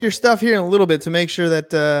your stuff here in a little bit to make sure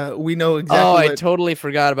that we know exactly. Oh, I totally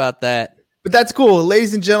forgot about that. But that's cool.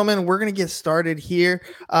 Ladies and gentlemen, we're going to get started here.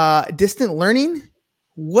 Distant learning.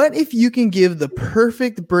 What if you can give the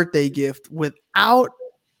perfect birthday gift without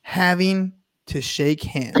having to shake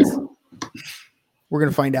hands? We're going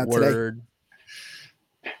to find out today.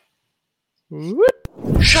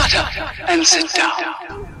 Shut up and sit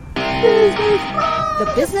down.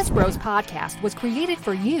 The Business Bros Podcast was created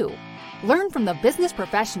for you. Learn from the business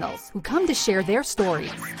professionals who come to share their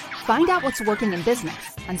stories. Find out what's working in business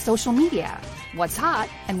and social media, what's hot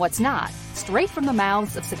and what's not, straight from the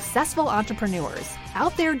mouths of successful entrepreneurs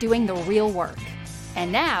out there doing the real work.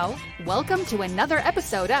 And now, welcome to another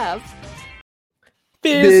episode of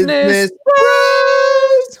Business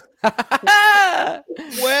Bros.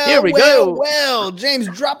 Here we go. Well, James,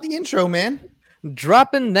 drop the intro, man.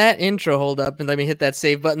 Dropping that intro. Hold up and let me hit that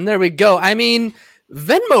save button. There we go. I mean,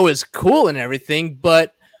 Venmo is cool and everything,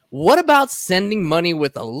 but what about sending money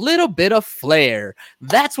with a little bit of flair?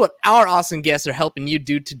 That's what our awesome guests are helping you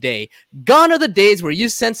do today. Gone are the days where you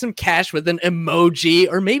send some cash with an emoji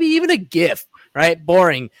or maybe even a GIF, right?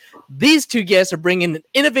 Boring. These two guests are bringing an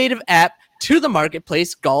innovative app to the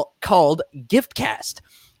marketplace called GiftCast.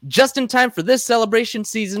 Just in time for this celebration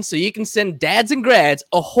season so you can send dads and grads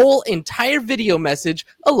a whole entire video message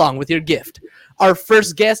along with your gift. Our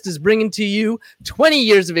first guest is bringing to you 20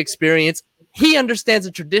 years of experience. He understands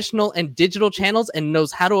the traditional and digital channels and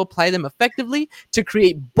knows how to apply them effectively to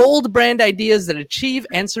create bold brand ideas that achieve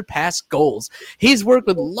and surpass goals. He's worked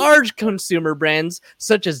with large consumer brands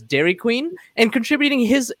such as Dairy Queen and contributing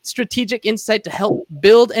his strategic insight to help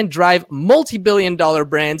build and drive multi-billion-dollar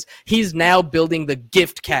brands. He's now building the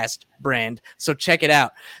GiftCast brand. So check it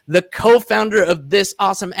out. The co-founder of this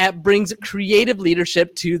awesome app brings creative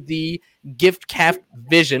leadership to the GiftCast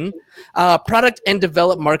vision, product and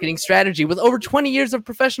develop marketing strategy. With over 20 years of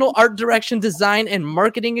professional art direction, design, and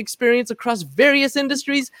marketing experience across various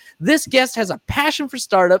industries, this guest has a passion for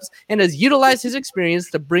startups and has utilized his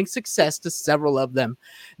experience to bring success to several of them.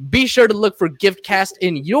 Be sure to look for GiftCast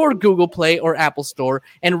in your Google Play or Apple Store.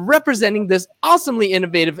 And representing this awesomely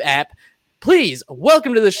innovative app, please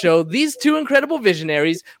welcome to the show these two incredible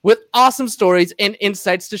visionaries with awesome stories and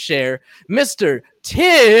insights to share, Mr.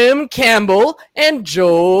 Tim Campbell and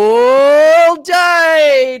Joel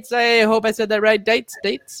Dietz. I hope I said that right. Dietz?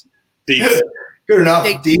 Good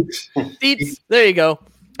enough. Dietz. There you go.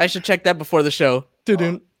 I should check that before the show.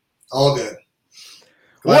 All good.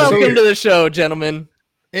 Welcome to the show, gentlemen.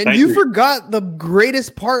 And Thank you you. forgot the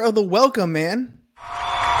greatest part of the welcome, man.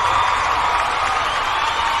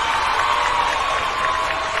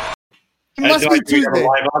 It must be Tuesday.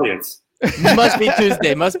 Live audience. Must be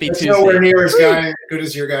Tuesday. Must be It's Tuesday. nowhere near as good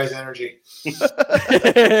as your guys' energy.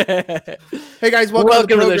 Hey guys, welcome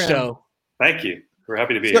to the show. Thank you. We're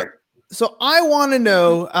happy to be here. So I want to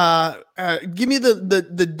know, give me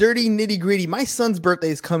the dirty nitty gritty. My son's birthday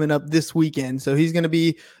is coming up this weekend, so he's gonna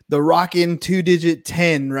be the rockin' 2-digit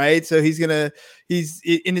 10, right? So and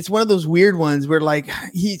it's one of those weird ones where like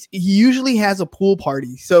he usually has a pool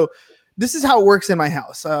party. So this is how it works in my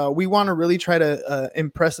house. We want to really try to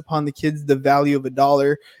impress upon the kids the value of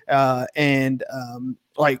 $1 and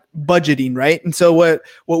like budgeting, right? And so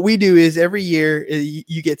what we do is every year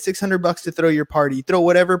you get $600 to throw your party. Throw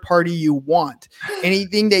whatever party you want.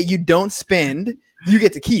 Anything that you don't spend, you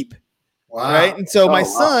get to keep. Wow. Right? And so my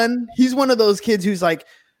son, he's one of those kids who's like,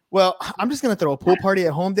 well, I'm just gonna throw a pool party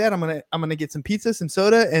at home, Dad. I'm gonna get some pizza, some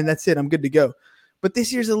soda, and that's it. I'm good to go. But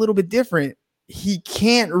this year's a little bit different. He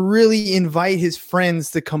can't really invite his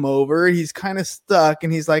friends to come over. He's kind of stuck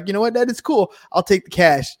and he's like, you know what, Dad, it's cool. I'll take the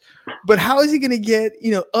cash. But how is he going to get,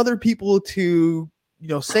 other people to,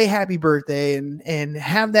 say happy birthday and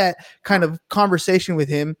have that kind of conversation with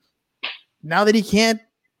him now that he can't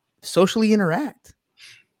socially interact?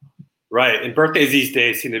 Right. And birthdays these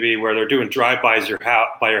days seem to be where they're doing drive-bys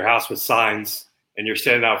by your house with signs and you're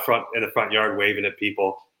standing out front in the front yard waving at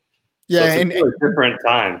people. Yeah. So it's and a really different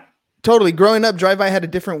time. Totally. Growing up, drive-by had a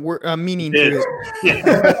different meaning to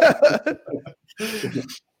it.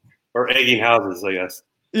 Or egging houses, I guess.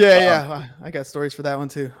 Yeah. I got stories for that one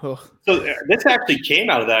too. Oh. So this actually came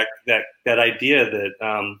out of that idea that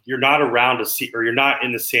you're not around to see, or you're not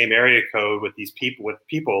in the same area code with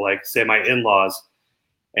people like, say, my in-laws.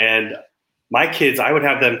 And my kids, I would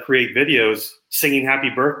have them create videos singing happy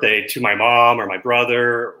birthday to my mom or my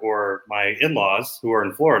brother or my in-laws who are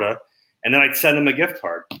in Florida. And then I'd send them a gift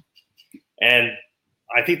card. And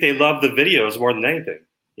I think they love the videos more than anything.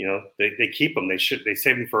 They keep them. They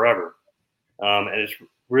save them forever. And it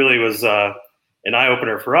really was an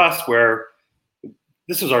eye-opener for us where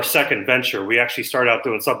this was our second venture. We actually started out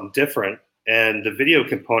doing something different. And the video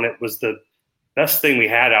component was the best thing we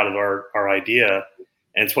had out of our idea.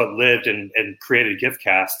 And it's what lived and created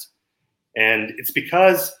GiftCast. And it's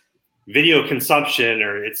because video consumption,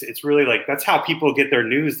 or it's really like, that's how people get their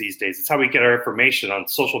news these days. It's how we get our information on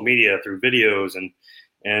social media through videos,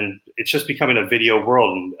 and it's just becoming a video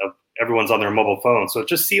world, and everyone's on their mobile phone. So it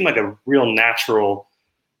just seemed like a real natural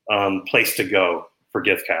place to go for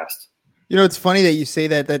GiftCast. You know, it's funny that you say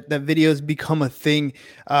that videos become a thing.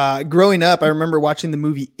 Growing up, I remember watching the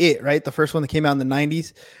movie It, right? The first one that came out in the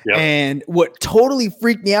 90s. Yep. And what totally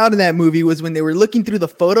freaked me out in that movie was when they were looking through the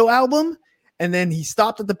photo album, and then he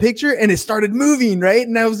stopped at the picture and it started moving, right?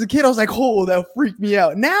 And I was a kid, I was like, oh, that freaked me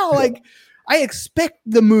out. Now, like, I expect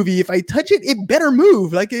the movie, if I touch it, it better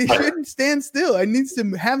move. Like, it shouldn't stand still. It needs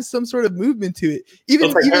to have some sort of movement to it.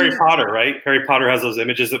 It's like Harry Potter, right? Harry Potter has those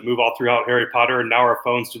images that move all throughout Harry Potter, and now our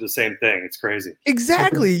phones do the same thing. It's crazy.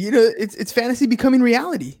 Exactly. You know, it's fantasy becoming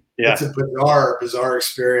reality. Yeah. It's a bizarre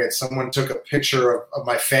experience. Someone took a picture of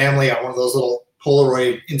my family on one of those little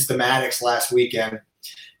Polaroid Instamatics last weekend,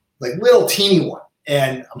 like little teeny one.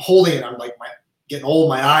 And I'm holding it. I'm like, getting old,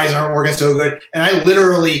 my eyes aren't working so good. And I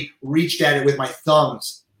literally reached at it with my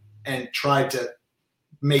thumbs and tried to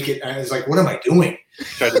make it. I was like, what am I doing?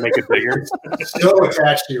 Tried to make it bigger. So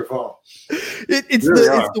attached to your phone.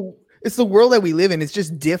 It's the world that we live in. It's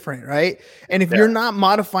just different, right? And if you're not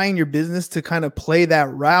modifying your business to kind of play that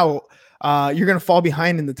route, you're going to fall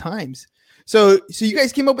behind in the times. So you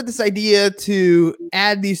guys came up with this idea to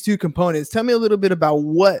add these two components. Tell me a little bit about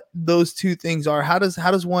what those two things are. How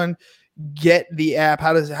does one get the app?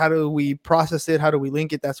 How do we process it? How do we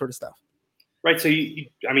link it? That sort of stuff. Right. So you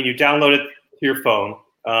download it to your phone,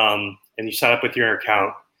 and you sign up with your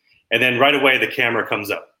account, and then right away the camera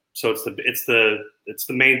comes up. So it's the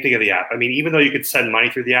main thing of the app. I mean, even though you could send money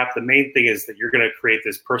through the app, the main thing is that you're going to create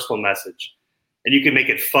this personal message, and you can make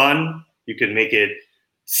it fun. You can make it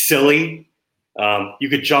silly. You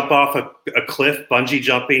could jump off a cliff, bungee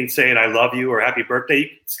jumping, saying "I love you" or "Happy birthday."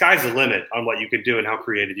 Sky's the limit on what you can do and how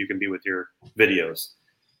creative you can be with your videos.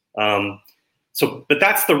 But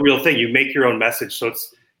that's the real thing. You make your own message. So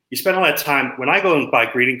you spend all that time. When I go and buy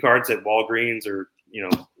greeting cards at Walgreens or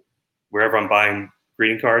wherever I'm buying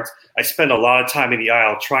greeting cards, I spend a lot of time in the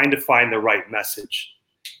aisle trying to find the right message.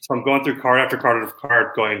 So I'm going through card after card after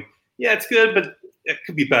card, going, "Yeah, it's good, but it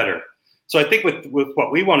could be better." So I think with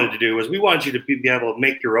what we wanted to do is we wanted you to be able to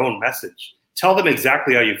make your own message. Tell them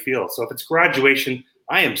exactly how you feel. So if it's graduation,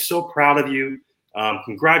 I am so proud of you.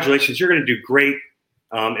 Congratulations. You're going to do great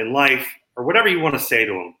in life, or whatever you want to say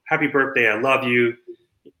to them. Happy birthday. I love you.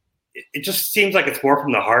 It just seems like it's more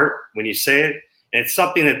from the heart when you say it. And it's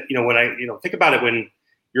something that, when I think about it, when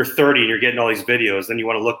you're 30 and you're getting all these videos, then you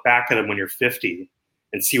want to look back at them when you're 50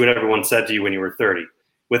 and see what everyone said to you when you were 30.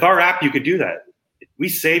 With our app, you could do that. We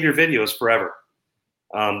save your videos forever,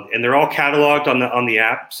 and they're all cataloged on the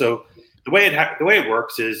app. So the way it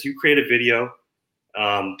works is you create a video,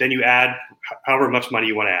 then you add however much money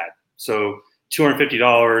you want to add. So $250,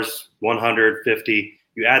 $150.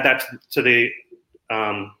 You add that to the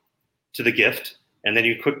gift, and then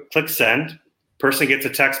you click send. Person gets a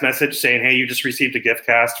text message saying, "Hey, you just received a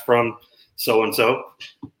GiftCast from so and so."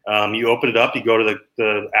 You open it up, you go to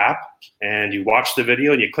the app, and you watch the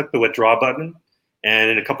video, and you click the withdraw button.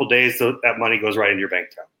 And in a couple of days, that money goes right into your bank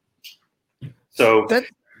account. So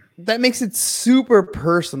that makes it super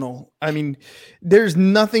personal. I mean, there's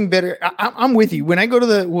nothing better. I'm with you. When I go to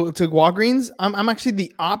Walgreens, I'm actually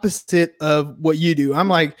the opposite of what you do. I'm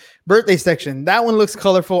like, birthday section, that one looks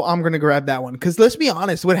colorful, I'm going to grab that one. Because let's be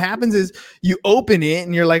honest, what happens is you open it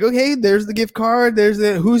and you're like, okay, there's the gift card. There's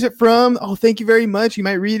who's it from? Oh, thank you very much. You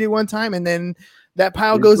might read it one time, and then that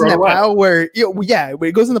pile goes in that pile where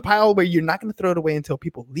it goes in the pile where you're not going to throw it away until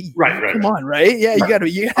people leave. Right. Come on, right? Yeah, you got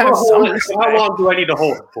to have some respect. How long do I need to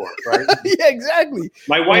hold it for? Right? Yeah, exactly.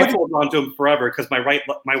 My wife holds on to them forever because my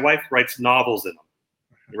wife writes novels in them,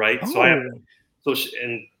 right? Oh. So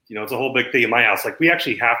it's a whole big thing in my house. Like, we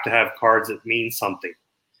actually have to have cards that mean something.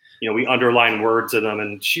 We underline words in them,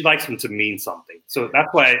 and she likes them to mean something. So that's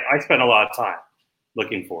why I spend a lot of time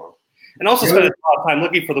looking for them. And also spend a lot of time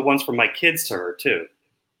looking for the ones from my kids to her, too.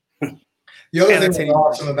 The other thing that's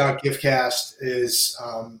awesome about GiftCast is,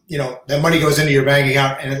 that money goes into your bank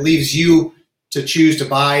account, and it leaves you to choose to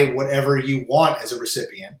buy whatever you want as a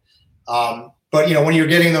recipient. But, when you're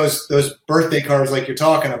getting those birthday cards like you're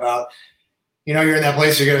talking about, you're in that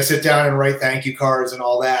place, you're going to sit down and write thank you cards and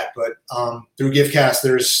all that. But through GiftCast,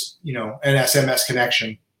 there's, an SMS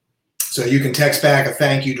connection. So you can text back a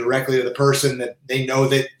thank you directly to the person that they know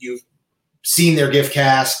that you've seen their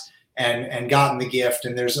GiftCast and gotten the gift,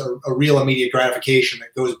 and there's a real immediate gratification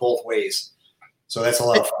that goes both ways. So that's a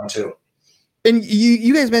lot of fun too. And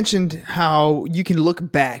you guys mentioned how you can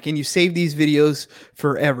look back and you save these videos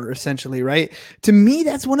forever, essentially, right? To me,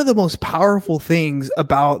 that's one of the most powerful things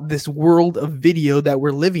about this world of video that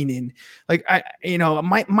we're living in. Like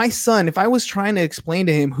my son, if I was trying to explain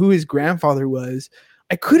to him who his grandfather was,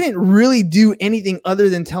 I couldn't really do anything other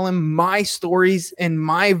than tell him my stories and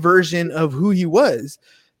my version of who he was.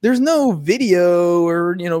 There's no video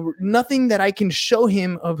or, nothing that I can show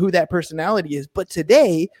him of who that personality is. But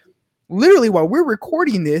today, literally while we're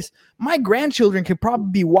recording this, my grandchildren could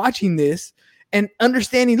probably be watching this and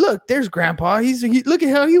understanding, look, there's grandpa. Look at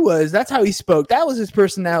how he was. That's how he spoke. That was his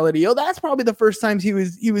personality. Oh, that's probably the first times he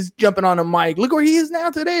was jumping on a mic. Look where he is now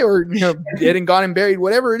today, or, dead and gone and buried,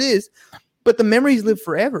 whatever it is. But the memories live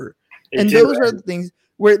forever. And those are the things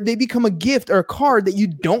where they become a gift or a card that you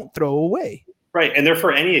don't throw away. Right. And they're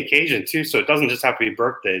for any occasion too. So it doesn't just have to be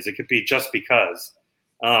birthdays. It could be just because.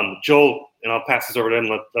 Joel, and I'll pass this over to him,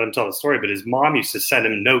 let him tell the story, but his mom used to send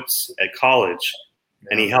him notes at college,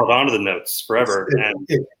 and he held on to the notes forever.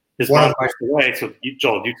 His mom passed away. So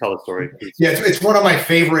Joel, you tell the story, please. Yeah, it's one of my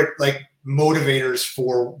favorite motivators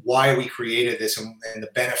for why we created this and the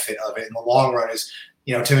benefit of it in the long run is,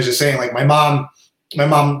 Tim was just saying, my mom,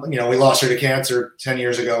 we lost her to cancer 10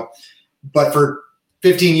 years ago, but for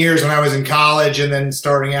 15 years when I was in college and then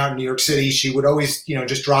starting out in New York City, she would always,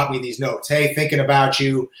 just drop me these notes. Hey, thinking about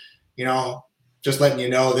you, just letting you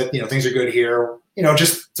know that, things are good here,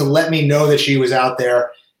 just to let me know that she was out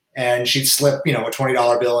there. And she'd slip, a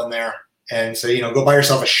 $20 bill in there and say, go buy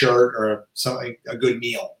yourself a shirt or something, a good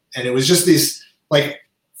meal. And it was just these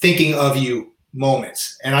thinking of you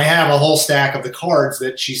moments. And I have a whole stack of the cards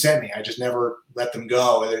that she sent me. I just never let them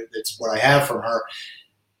go. It's what I have from her.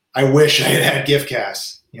 I wish I had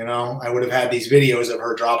GiftCast. I would have had these videos of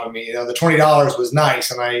her dropping me. The $20 was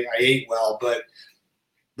nice and I ate well, but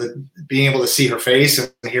being able to see her face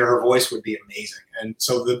and hear her voice would be amazing. And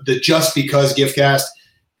so the just because GiftCast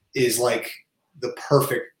is the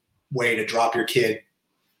perfect way to drop your kid,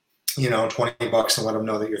 $20 and let them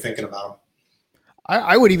know that you're thinking about them.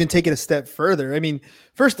 I would even take it a step further. I mean,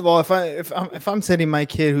 first of all, if I'm sending my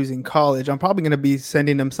kid who's in college, I'm probably going to be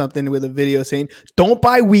sending them something with a video saying, "Don't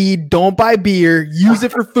buy weed, don't buy beer, use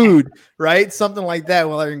it for food," right? Something like that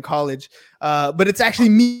while they're in college. But it's actually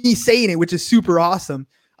me saying it, which is super awesome.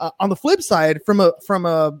 On the flip side, from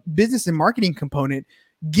a business and marketing component,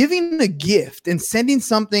 giving a gift and sending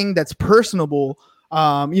something that's personable.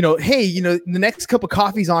 Hey, the next cup of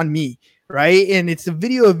coffee's on me. Right. And it's a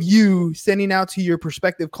video of you sending out to your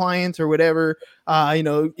prospective clients or whatever.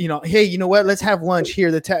 Hey, you know what? Let's have lunch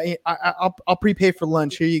here. I'll prepay for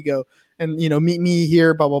lunch. Here you go. And, meet me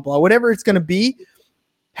here, blah, blah, blah, whatever it's going to be.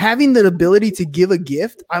 Having the ability to give a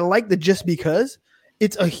gift. I like the just because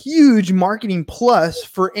it's a huge marketing plus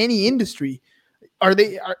for any industry.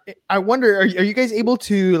 I wonder, are you guys able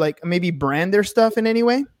to maybe brand their stuff in any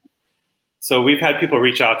way? So we've had people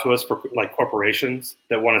reach out to us for corporations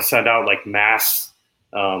that want to send out mass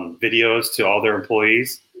videos to all their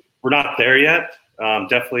employees. We're not there yet.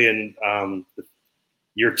 Definitely in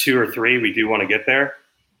year 2 or 3, we do want to get there.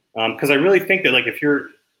 Because I really think that if you're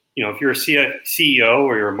a CEO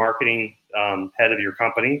or you're a marketing head of your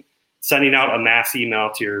company, sending out a mass email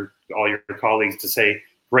to all your colleagues to say,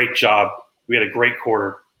 "Great job, we had a great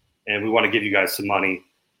quarter, and we want to give you guys some money,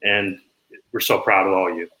 and we're so proud of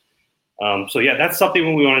all of you." So yeah, that's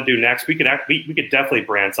something we want to do next. We could definitely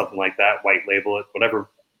brand something like that, white label it, whatever.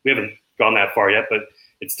 We haven't gone that far yet, but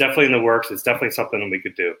it's definitely in the works. It's definitely something that we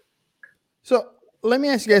could do. So let me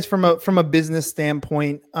ask you guys from a business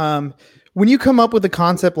standpoint. When you come up with a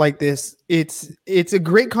concept like this, it's a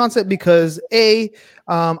great concept because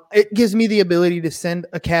it gives me the ability to send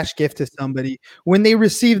a cash gift to somebody. When they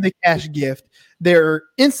receive the cash gift, they're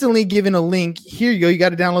instantly given a link. Here you go. You got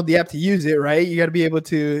to download the app to use it, right? You got to be able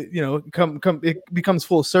to, come. It becomes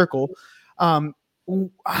full circle.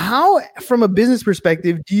 How, from a business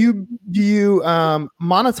perspective, do you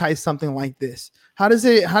monetize something like this? How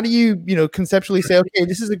do you conceptually say, okay,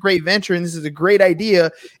 this is a great venture and this is a great idea,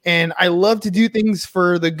 and I love to do things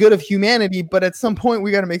for the good of humanity, but at some point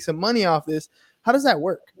we got to make some money off this. How does that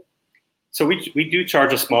work? So we do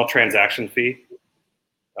charge a small transaction fee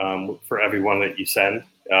for every one that you send.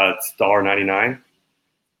 It's $1.99.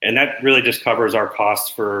 And that really just covers our costs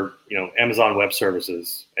for, Amazon Web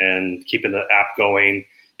Services and keeping the app going.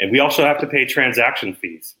 And we also have to pay transaction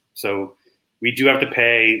fees. So we do have to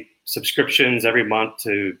pay subscriptions every month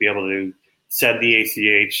to be able to send the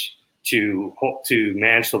ACH, to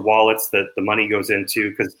manage the wallets that the money goes into.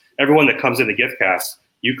 Because everyone that comes into GiftCast,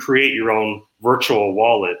 you create your own virtual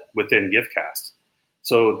wallet within GiftCast.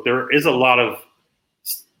 So there are a lot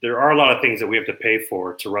of things that we have to pay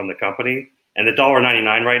for to run the company. And the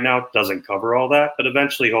 $1.99 right now doesn't cover all that, but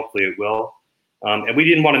eventually, hopefully it will. And we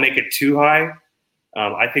didn't want to make it too high.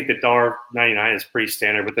 I think that $1.99 is pretty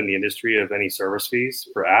standard within the industry of any service fees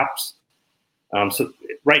for apps. So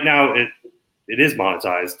right now it is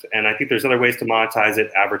monetized, and I think there's other ways to monetize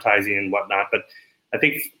it, advertising and whatnot. But I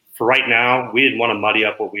think for right now, we didn't want to muddy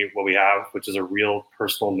up what we have, which is a real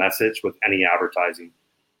personal message with any advertising.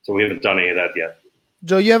 So we haven't done any of that yet.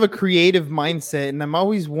 Joe, you have a creative mindset, and I'm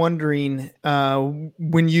always wondering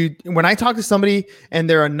when I talk to somebody and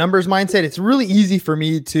they're a numbers mindset, it's really easy for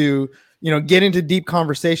me to get into deep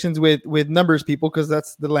conversations with numbers people, because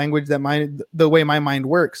that's the language that the way my mind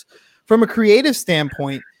works. From a creative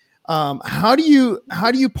standpoint, how do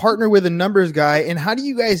you partner with a numbers guy, and how do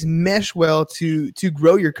you guys mesh well to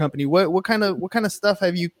grow your company? What kind of stuff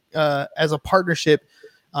have you as a partnership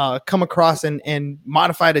come across and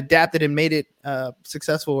modified, adapted, and made it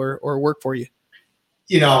successful or work for you?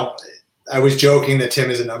 I was joking that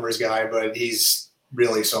Tim is a numbers guy, but he's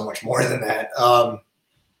really so much more than that.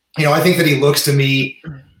 I think that he looks to me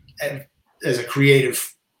as a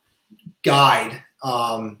creative guide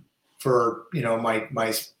for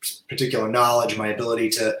my particular knowledge, my ability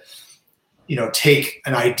to take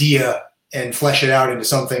an idea and flesh it out into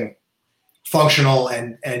something functional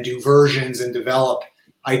and do versions and develop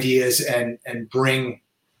ideas and bring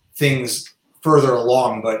things further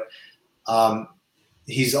along. But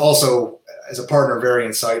he's also, as a partner, very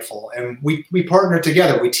insightful, and we partner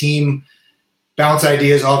together. We team, bounce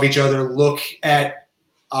ideas off each other, look at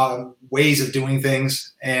ways of doing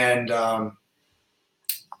things, and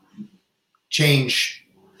change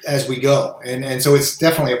as we go. And so it's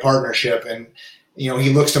definitely a partnership. And he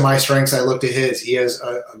looks to my strengths, I look to his. He has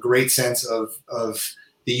a great sense of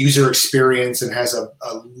the user experience and has a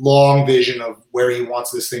long vision of where he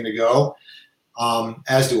wants this thing to go,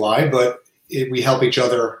 as do I. But we help each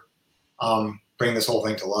other bring this whole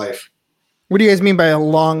thing to life. What do you guys mean by a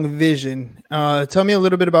long vision? Tell me a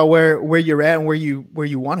little bit about where you're at and where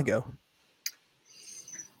you want to go.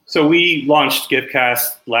 So we launched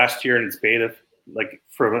Giftcast last year in its beta.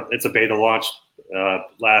 It's a beta launch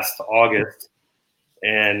last August,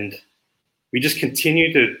 and we just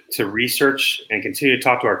continue to research and continue to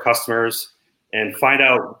talk to our customers and find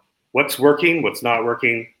out what's working, what's not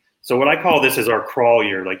working. So what I call this is our crawl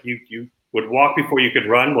year. Like you would walk before you could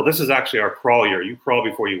run. Well, this is actually our crawl year. You crawl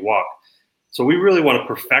before you walk. So we really want to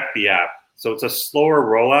perfect the app. So it's a slower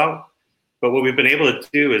rollout, but what we've been able to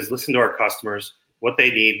do is listen to our customers, what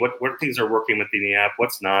they need, what things are working within the app,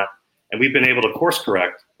 what's not. And we've been able to course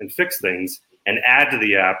correct and fix things and add to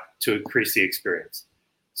the app to increase the experience.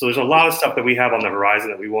 So there's a lot of stuff that we have on the horizon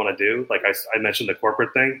that we want to do. Like I mentioned the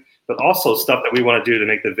corporate thing, but also stuff that we want to do to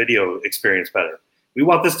make the video experience better. We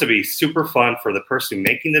want this to be super fun for the person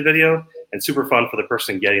making the video and super fun for the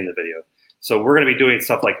person getting the video. So we're going to be doing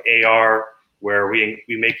stuff like AR, where we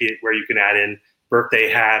make it where you can add in birthday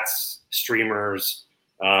hats, streamers,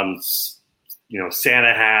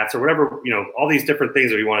 Santa hats, or whatever, all these different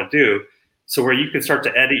things that we want to do. So where you can start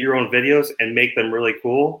to edit your own videos and make them really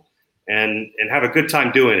cool and have a good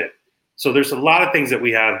time doing it. So there's a lot of things that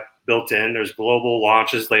we have built in. There's global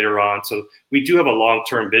launches later on. So we do have a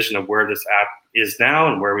long-term vision of where this app is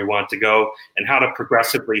now and where we want it to go and how to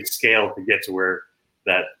progressively scale to get to where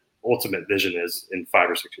that ultimate vision is in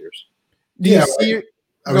 5 or 6 years.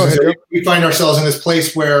 We find ourselves in this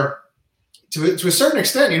place where, to a certain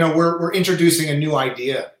extent, we're introducing a new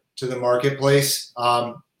idea to the marketplace.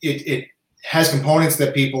 It has components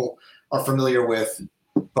that people are familiar with,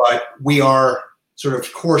 but we are sort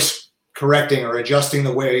of course correcting or adjusting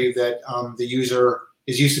the way that the user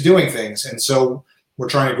is used to doing things. And so we're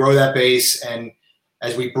trying to grow that base. And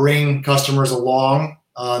as we bring customers along,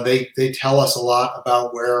 they tell us a lot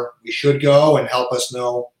about where we should go and help us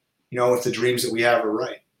know if the dreams that we have are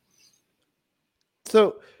right.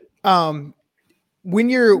 So, when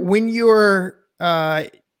you're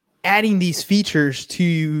adding these features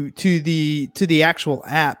to the actual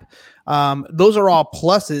app, those are all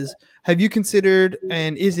pluses. Have you considered,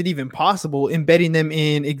 and is it even possible, embedding them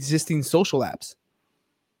in existing social apps?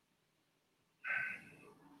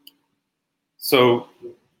 So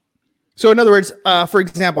in other words, for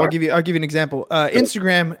example, I'll give you an example.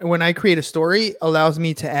 Instagram, when I create a story, allows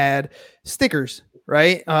me to add stickers,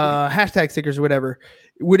 right? Hashtag stickers or whatever.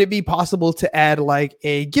 Would it be possible to add like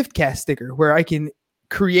a Giftcast sticker where I can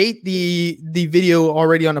create the video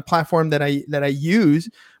already on a platform that I use,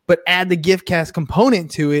 but add the Giftcast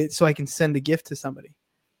component to it so I can send a gift to somebody?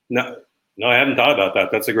 No, I haven't thought about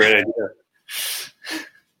that. That's a great idea.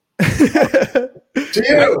 To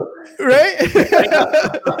you, right?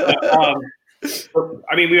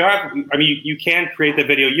 I mean, you can create the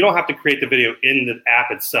video. You don't have to create the video in the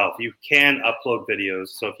app itself. You can upload videos.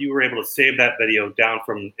 So if you were able to save that video down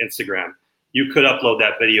from Instagram, you could upload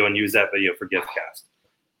that video and use that video for GiftCast.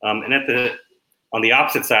 And on the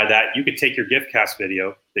opposite side of that, you could take your GiftCast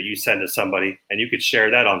video that you send to somebody and you could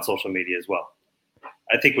share that on social media as well.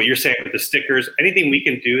 I think what you're saying with the stickers, anything we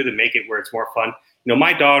can do to make it where it's more fun.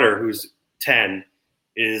 My daughter, who's 10,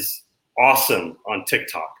 is awesome on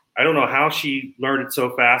TikTok. I don't know how she learned it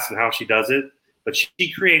so fast and how she does it, but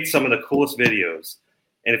she creates some of the coolest videos.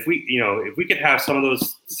 And if we could have some of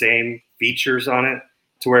those same features on it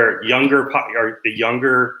to where the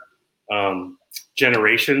younger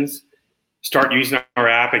generations start using our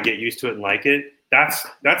app and get used to it and like it,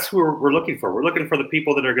 that's who we're looking for. We're looking for the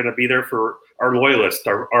people that are going to be there for our loyalists,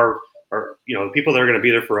 our the people that are going to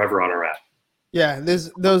be there forever on our app. Yeah,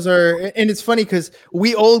 those are, and it's funny because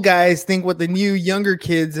we old guys think what the new younger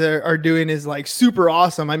kids are doing is like super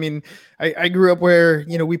awesome. I mean, I grew up where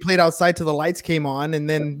we played outside till the lights came on, and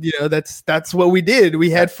then that's what we did. We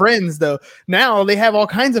had friends though. Now they have all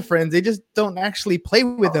kinds of friends. They just don't actually play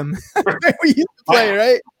with them. We used to play,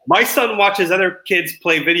 right? My son watches other kids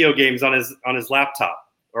play video games on his laptop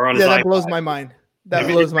or on his iPad. That blows my mind. That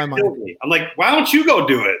blows my mind. I'm like, why don't you go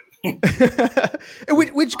do it?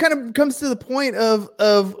 which kind of comes to the point of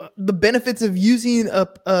the benefits of using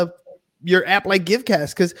your app like GiveCast,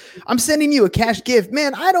 because I'm sending you a cash gift.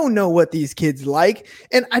 Man, I don't know what these kids like,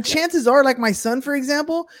 and chances are, like my son, for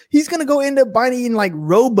example, he's gonna go end up buying like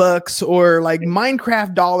Robux or like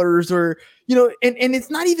Minecraft dollars, or and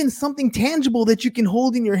it's not even something tangible that you can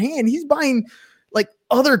hold in your hand. He's buying like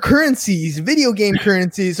other currencies, video game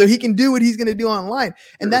currencies, so he can do what he's going to do online.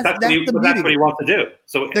 And that's what he wants to do.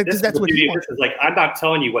 So that's what he wants. Is like, I'm not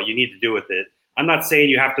telling you what you need to do with it. I'm not saying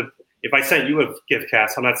you have to. If I sent you a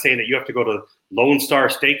GiftCast, I'm not saying that you have to go to Lone Star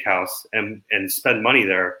Steakhouse and spend money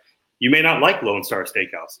there. You may not like Lone Star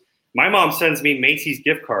Steakhouse. My mom sends me Macy's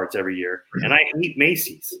gift cards every year, and I hate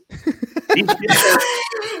Macy's. These gift cards,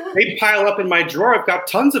 they pile up in my drawer. I've got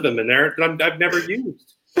tons of them in there that I've never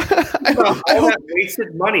used. All that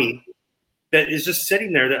wasted money that is just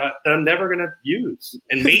sitting there that I'm never going to use,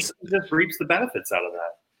 and Macy's just reaps the benefits out of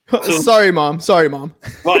that. So, sorry, mom.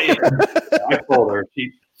 Well, yeah, I told her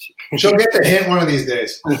she'll get the hint one of these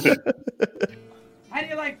days. How do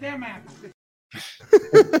you like them apples?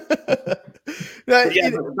 That's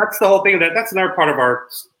the whole thing. That's another part of our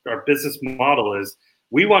business model is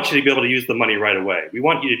we want you to be able to use the money right away. We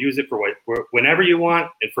want you to use it for whenever you want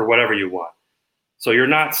and for whatever you want. So you're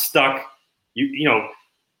not stuck.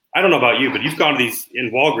 I don't know about you, but you've gone to these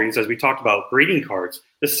in Walgreens, as we talked about greeting cards.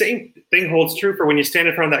 The same thing holds true for when you stand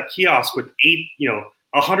in front of that kiosk with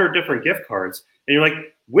 100 different gift cards, and you're like,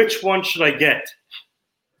 which one should I get?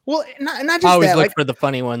 Well, not just I always that. Look for the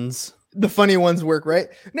funny ones. The funny ones work, right?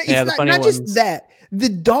 No, yeah, the funny not ones. Just that. The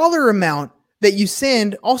dollar amount that you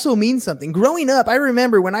send also means something. Growing up, I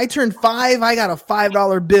remember when I turned 5, I got a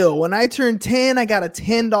 $5 bill. When I turned 10, I got a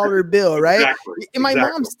 $10 bill, right? Exactly. And my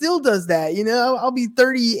mom still does that. I'll be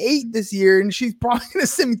 38 this year, and she's probably going to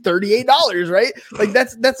send me $38, right? Like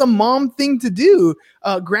that's a mom thing to do.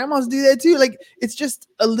 Grandmas do that too. Like it's just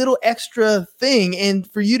a little extra thing. And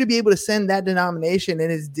for you to be able to send that denomination,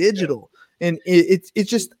 and it's digital, and it's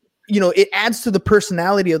just, it adds to the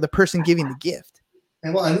personality of the person giving the gift.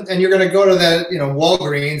 And you're going to go to that,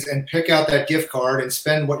 Walgreens and pick out that gift card and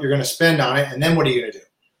spend what you're going to spend on it. And then what are you going to do?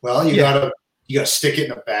 Well, you got to stick it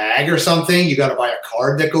in a bag or something. You got to buy a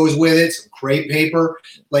card that goes with it, some crepe paper.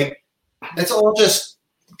 Like that's all just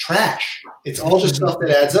trash. It's all just stuff that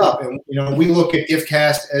adds up. And, we look at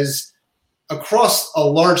GiftCast as across a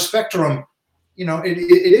large spectrum, it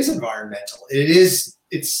is environmental.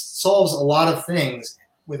 It solves a lot of things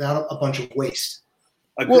without a bunch of waste.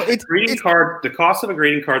 Greeting card. The cost of a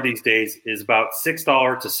greeting card these days is about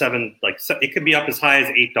 $6 to $7. Like it could be up as high as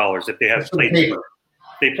 $8 if they have play music.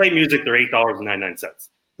 They play music. They're $8.99.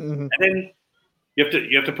 Mm-hmm. And then you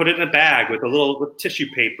have to put it in a bag with tissue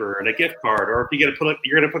paper and a gift card, or if you're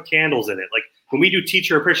going to put candles in it. Like when we do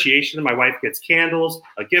teacher appreciation, my wife gets candles,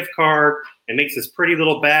 a gift card, and makes this pretty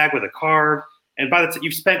little bag with a card. And by the time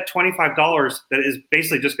you've spent $25, that is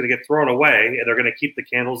basically just going to get thrown away, and they're going to keep the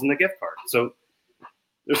candles and the gift card. So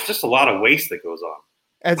there's just a lot of waste that goes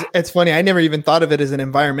on. It's funny. I never even thought of it as an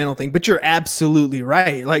environmental thing, but you're absolutely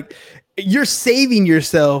right. Like you're saving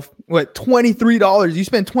yourself $23. You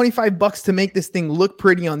spent $25 to make this thing look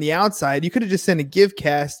pretty on the outside. You could have just sent a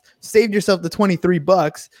GiveCast, saved yourself the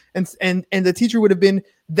 $23, and the teacher would have been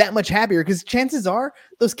that much happier, because chances are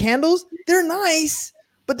those candles, they're nice,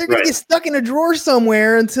 but they're going to get stuck in a drawer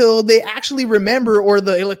somewhere until they actually remember, or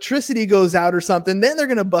the electricity goes out or something. Then they're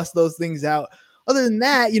going to bust those things out. Other than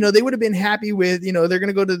that, they would have been happy with, they're going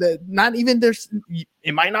to go to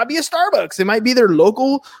it might not be a Starbucks. It might be their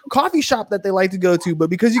local coffee shop that they like to go to, but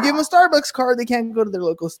because you give them a Starbucks card, they can't go to their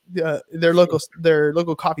local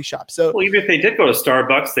coffee shop. So, well, even if they did go to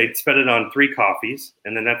Starbucks, they'd spend it on 3 coffees,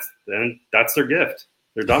 and then that's their gift.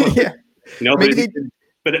 They're done with it.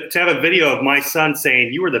 But to have a video of my son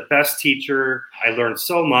saying, "You were the best teacher. I learned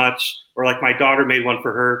so much," or like my daughter made one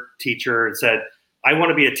for her teacher and said, "I want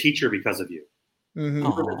to be a teacher because of you. Mm-hmm.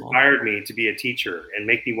 You inspired me to be a teacher and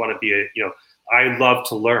make me want to be I love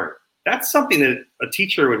to learn." That's something that a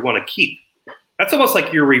teacher would want to keep. That's almost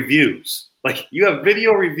like your reviews. Like, you have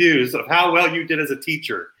video reviews of how well you did as a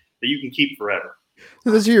teacher that you can keep forever.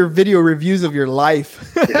 Those are your video reviews of your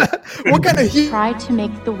life. What kind of try to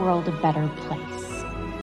make the world a better place?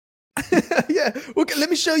 Yeah. Okay, let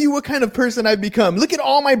me show you what kind of person I've become. Look at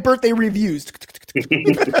all my birthday reviews.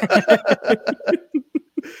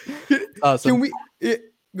 Awesome. Can we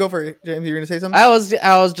go for it, James? You're going to say something? I was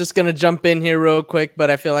just going to jump in here real quick,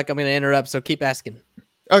 but I feel like I'm going to interrupt, so keep asking.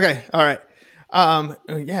 Okay. All right.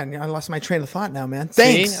 Yeah, I lost my train of thought now, man.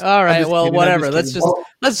 Thanks. See? All right. Well, whatever. Let's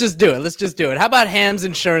just do it. Let's just do it. How about Ham's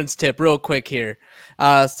insurance tip real quick here?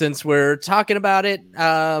 Since we're talking about it,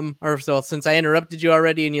 since I interrupted you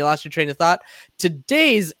already and you lost your train of thought,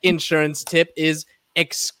 today's insurance tip is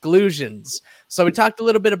exclusions. So we talked a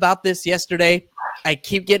little bit about this yesterday. I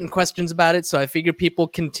keep getting questions about it, so I figure people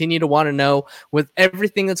continue to want to know. With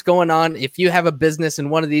everything that's going on, if you have a business in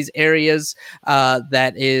one of these areas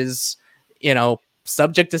that is,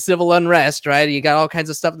 subject to civil unrest, right? You got all kinds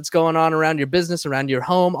of stuff that's going on around your business, around your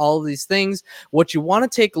home, all of these things. What you want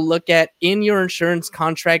to take a look at in your insurance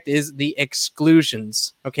contract is the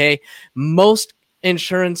exclusions, okay? Most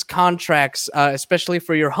insurance contracts, especially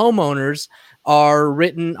for your homeowners, are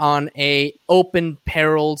written on a open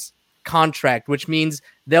perils contract, which means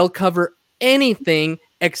they'll cover anything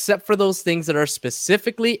except for those things that are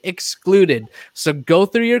specifically excluded. So go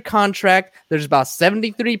through your contract. There's about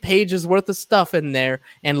 73 pages worth of stuff in there,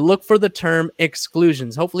 and look for the term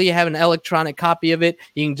exclusions. Hopefully you have an electronic copy of it.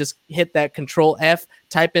 You can just hit that Control F,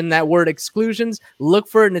 type in that word exclusions, look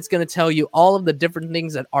for it, and it's going to tell you all of the different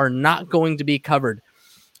things that are not going to be covered.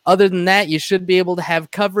 Other than that, you should be able to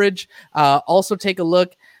have coverage. Also take a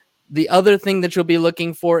look. The other thing that you'll be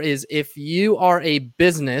looking for is if you are a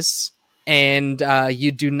business and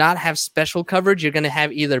you do not have special coverage, you're going to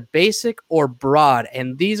have either basic or broad,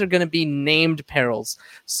 and these are going to be named perils.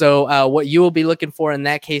 So what you will be looking for in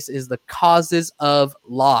that case is the causes of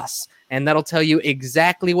loss, and that'll tell you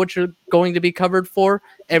exactly what you're going to be covered for,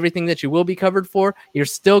 everything that you will be covered for. You're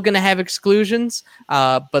still going to have exclusions,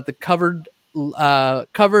 but the covered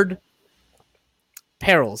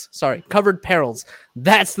perils.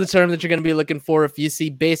 That's the term that you're going to be looking for if you see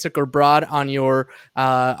basic or broad on your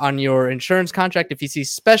insurance contract. If you see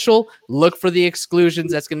special, look for the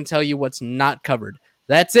exclusions. That's going to tell you what's not covered.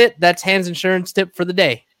 That's it. That's Ham's insurance tip for the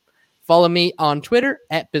day. Follow me on Twitter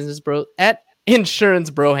at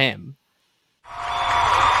InsuranceBroHam.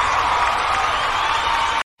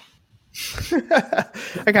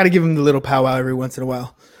 I got to give him the little powwow every once in a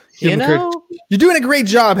while. You're doing a great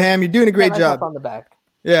job, Ham. You're doing a great job. On the back.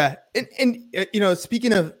 Yeah. And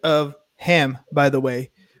speaking of Ham, by the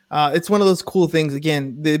way, it's one of those cool things.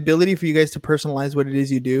 Again, the ability for you guys to personalize what it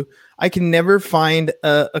is you do. I can never find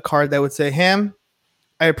a card that would say, Ham,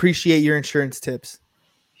 I appreciate your insurance tips.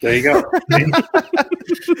 There you go.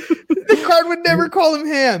 The card would never call him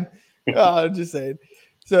Ham. I'm just saying.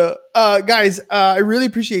 So, guys, I really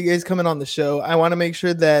appreciate you guys coming on the show. I want to make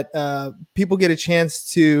sure that people get a chance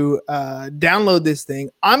to download this thing.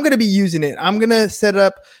 I'm going to be using it. I'm going to set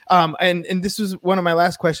up, and this was one of my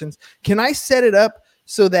last questions. Can I set it up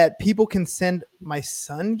so that people can send my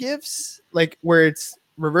son gifts, like where it's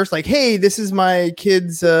reversed, like, hey, this is my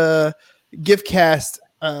kid's GiftCast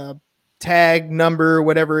tag number,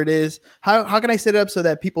 whatever it is. How can I set it up so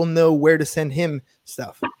that people know where to send him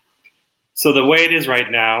stuff? So the way it is right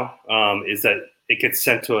now is that it gets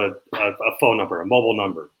sent to a phone number, a mobile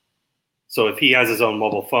number. So if he has his own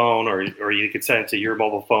mobile phone, or you could send it to your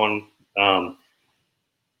mobile phone. I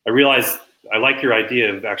realize I like your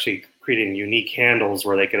idea of actually creating unique handles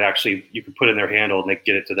where you could put in their handle and they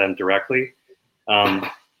get it to them directly. Right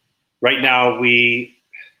now we're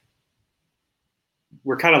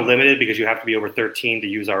kind of limited because you have to be over 13 to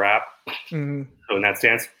use our app. Mm-hmm. So in that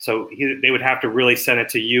stance, they would have to really send it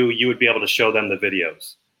to you. You would be able to show them the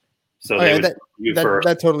videos. So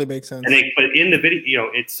that totally makes sense. But in the video,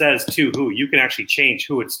 it says to who. You can actually change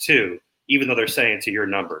who it's to, even though they're sending it to your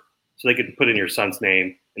number. So they could put in your son's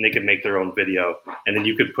name and they could make their own video, and then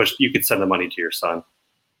you could send the money to your son.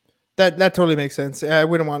 That totally makes sense. I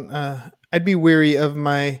wouldn't want. I'd be weary of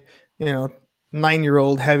my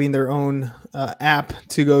 9-year-old having their own app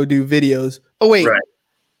to go do videos. Oh wait, right.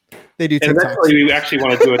 They do TikTok. TikToks. And we actually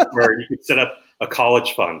want to do it where you could set up a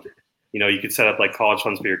college fund. You could set up like college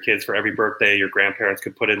funds for your kids. For every birthday, your grandparents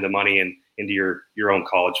could put in the money into your own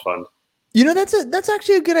college fund. That's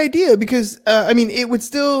actually a good idea because it would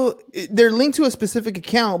still, they're linked to a specific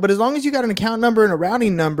account, but as long as you got an account number and a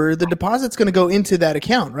routing number, the deposit's going to go into that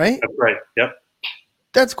account, right? That's right. Yep.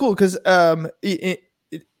 That's cool because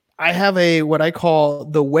I have what I call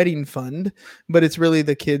the wedding fund, but it's really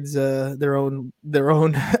the kids' their own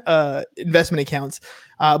investment accounts.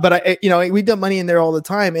 But we dump money in there all the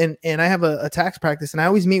time, and I have a tax practice, and I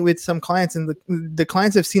always meet with some clients, and the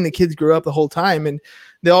clients have seen the kids grow up the whole time, and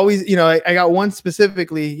they always, I got one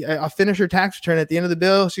specifically. I'll finish her tax return at the end of the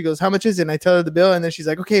bill. She goes, "How much is it?" And I tell her the bill, and then she's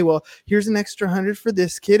like, "Okay, well, here's an extra 100 for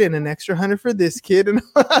this kid and an extra 100 for this kid." And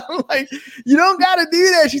I'm like, "You don't got to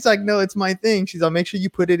do that." She's like, "No, it's my thing." She's like, "Make sure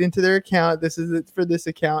you put it into their account. This is it for this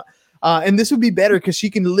account." And this would be better because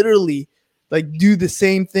she can literally do the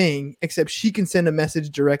same thing, except she can send a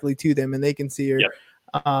message directly to them, and they can see her. Yep.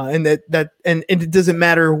 And it doesn't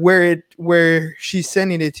matter where she's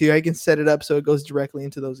sending it to. I can set it up so it goes directly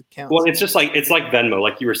into those accounts. Well, it's like Venmo,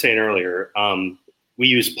 like you were saying earlier. We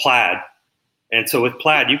use Plaid, and so with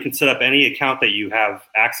Plaid, you can set up any account that you have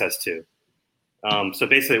access to. So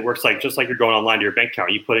basically, it works just like you're going online to your bank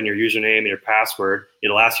account. You put in your username and your password.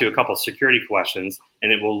 It'll ask you a couple of security questions,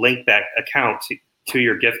 and it will link that account to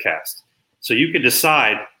your Giftcast. So you can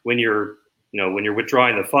decide when you're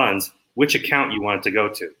withdrawing the funds, which account you want it to go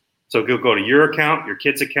to. So it'll go to your account, your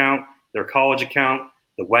kid's account, their college account,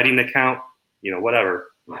 the wedding account, whatever.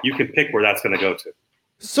 You can pick where that's going to go to.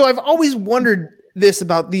 So I've always wondered this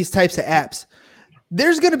about these types of apps.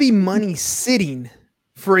 There's going to be money sitting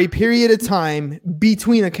for a period of time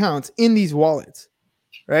between accounts in these wallets,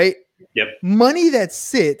 right? Yep. Money that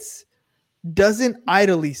sits doesn't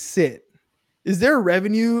idly sit. Is there a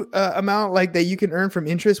revenue amount that you can earn from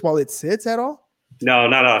interest while it sits at all? No,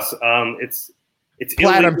 not us. It's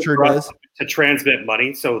Plaid, I'm sure does, to transmit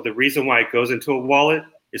money. So the reason why it goes into a wallet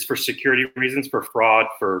is for security reasons, for fraud,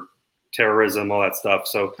 for terrorism, all that stuff.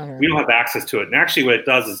 So we don't have access to it. And actually what it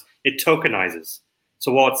does is it tokenizes.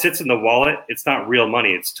 So while it sits in the wallet, it's not real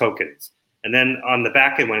money, it's tokens. And then on the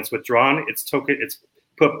back end, when it's withdrawn, it's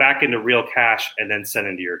put back into real cash and then sent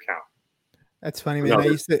into your account. That's funny, man. I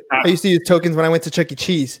used to use tokens when I went to Chuck E.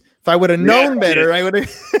 Cheese. If I would have known better, I would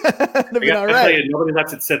have been all right. Nobody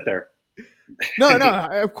lets it sit there. No,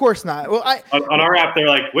 of course not. Well, on our app, they're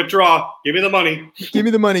like, withdraw, give me the money. Give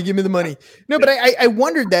me the money. No, but I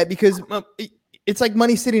wondered that because it's like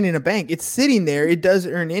money sitting in a bank. It's sitting there. It does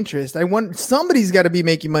earn interest. Somebody's got to be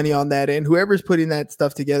making money on that end. Whoever's putting that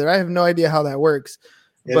stuff together. I have no idea how that works.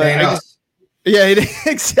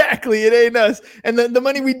 Exactly. It ain't us. And the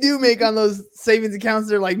money we do make on those savings accounts,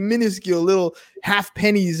 they're like minuscule little half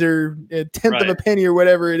pennies or a tenth of a penny or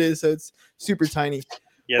whatever it is. So it's super tiny.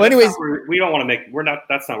 Yeah. Well, anyways, we don't want to make.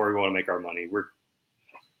 That's not where we want to make our money.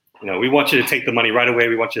 We want you to take the money right away.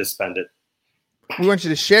 We want you to spend it. We want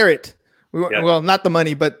you to share it. Well, not the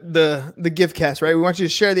money, but the Giftcast, right? We want you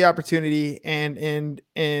to share the opportunity and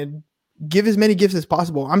give as many gifts as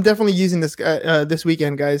possible. I'm definitely using this this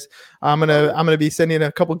weekend, guys. I'm gonna be sending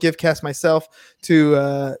a couple Giftcasts myself to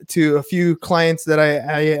a few clients that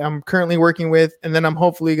I am currently working with, and then I'm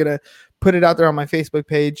hopefully gonna put it out there on my Facebook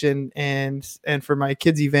page and for my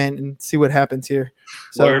kids event and see what happens here.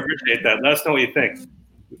 So I appreciate that. Let us know what you think.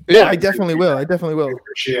 Yeah, I definitely will.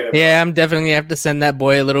 Appreciate it. Yeah, I'm definitely gonna have to send that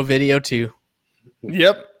boy a little video too.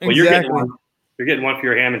 Yep. Well, exactly. you're getting one for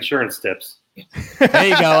your ham insurance tips. There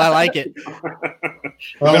you go. I like it.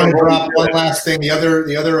 Well, I'm going to drop one last thing. The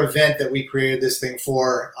other event that we created this thing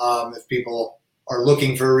for, if people are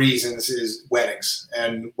looking for reasons, is weddings.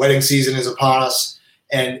 And wedding season is upon us.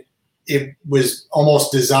 And it was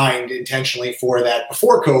almost designed intentionally for that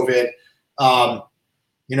before COVID.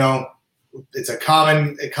 It's a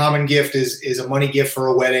common gift is a money gift for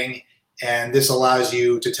a wedding. And this allows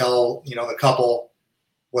you to tell, the couple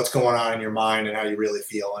what's going on in your mind and how you really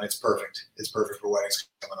feel. And it's perfect. It's perfect for weddings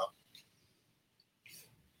coming up.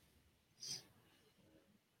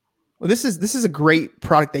 Well, this is a great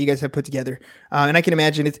product that you guys have put together. And I can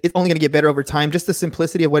imagine it's only going to get better over time. Just the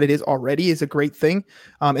simplicity of what it is already is a great thing.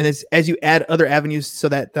 And as you add other avenues so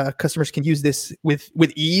that customers can use this with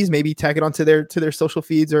ease, maybe tag it onto their social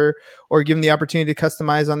feeds or give them the opportunity to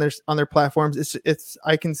customize on their platforms.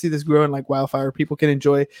 I can see this growing like wildfire. People can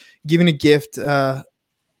enjoy giving a gift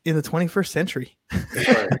in the 21st century.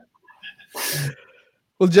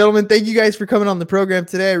 Well, gentlemen, thank you guys for coming on the program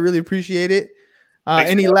today. I really appreciate it.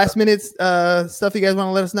 Any last minute stuff you guys want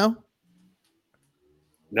to let us know?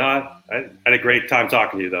 No, I had a great time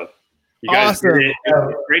talking to you, though. You guys awesome. It's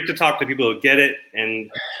great to talk to people who get it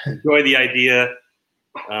and enjoy the idea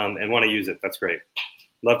and want to use it. That's great.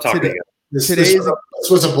 Love talking to you. This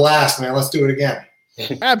was a blast, man. Let's do it again.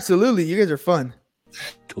 Absolutely. You guys are fun.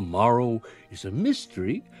 Tomorrow is a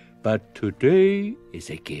mystery, but today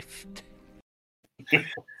is a gift.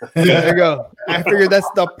 There you go. I figured that's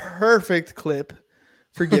the perfect clip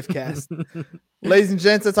for GiftCast. Ladies and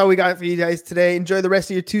gents, that's all we got for you guys today. Enjoy the rest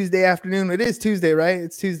of your Tuesday afternoon. It is Tuesday, right?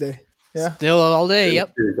 It's Tuesday. Yeah. Still all day.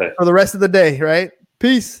 Yep. Tuesday. For the rest of the day, right?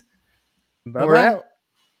 Peace. Bye-bye. We're out.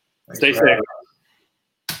 Stay safe.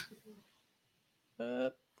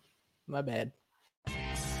 My bad.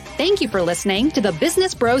 Thank you for listening to the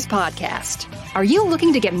Business Bros Podcast. Are you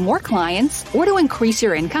looking to get more clients or to increase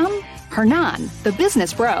your income? Hernan, the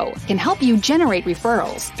business bro, can help you generate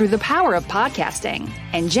referrals through the power of podcasting.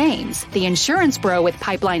 And James, the insurance bro with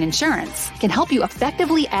Pipeline Insurance, can help you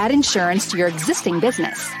effectively add insurance to your existing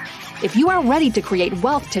business. If you are ready to create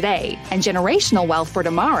wealth today and generational wealth for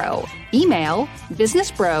tomorrow, email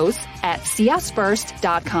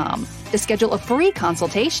businessbros@csfirst.com to schedule a free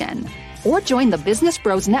consultation or join the Business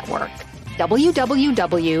Bros Network,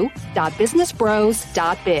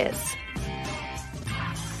 www.businessbros.biz.